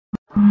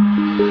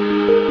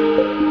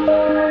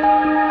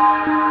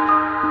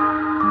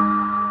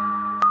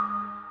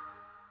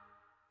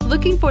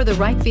Looking for the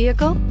right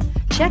vehicle?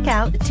 Check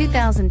out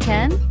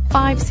 2010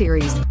 5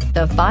 Series.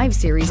 The 5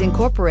 Series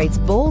incorporates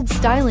bold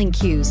styling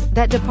cues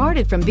that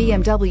departed from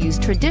BMW's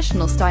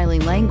traditional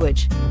styling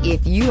language.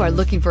 If you are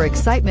looking for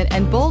excitement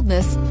and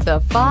boldness,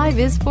 the 5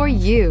 is for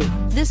you.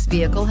 This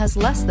vehicle has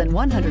less than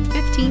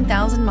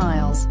 115,000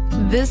 miles.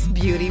 This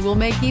beauty will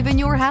make even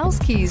your house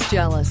keys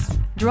jealous.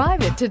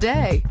 Drive it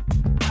today.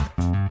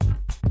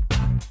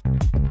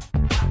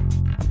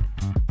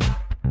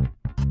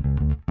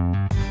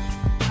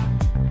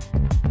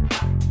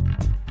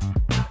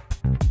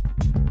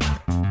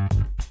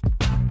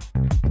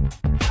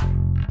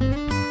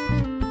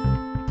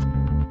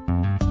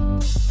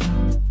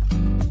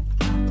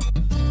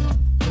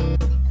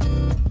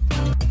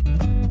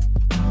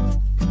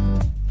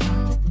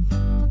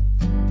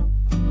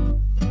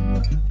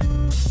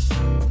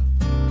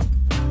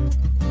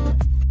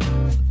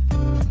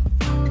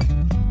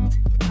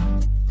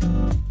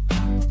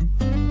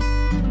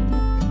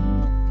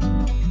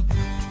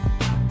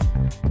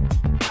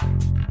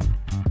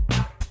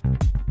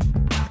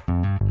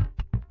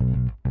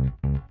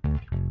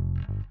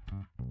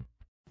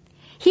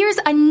 Here's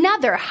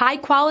another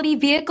high-quality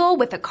vehicle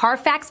with a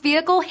Carfax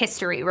Vehicle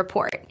History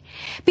Report.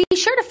 Be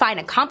sure to find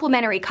a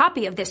complimentary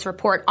copy of this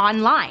report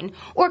online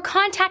or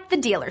contact the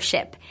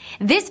dealership.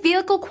 This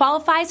vehicle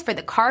qualifies for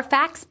the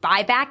Carfax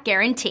Buyback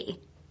Guarantee.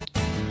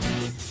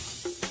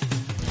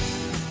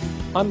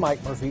 I'm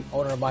Mike Murphy,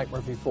 owner of Mike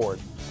Murphy Ford.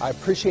 I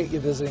appreciate you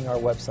visiting our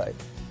website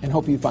and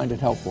hope you find it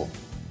helpful.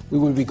 We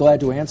would be glad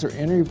to answer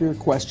any of your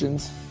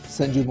questions,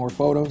 send you more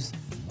photos,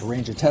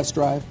 arrange a test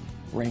drive,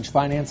 arrange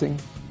financing.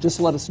 Just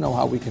let us know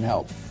how we can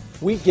help.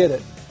 We get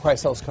it.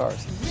 Price sells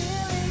cars.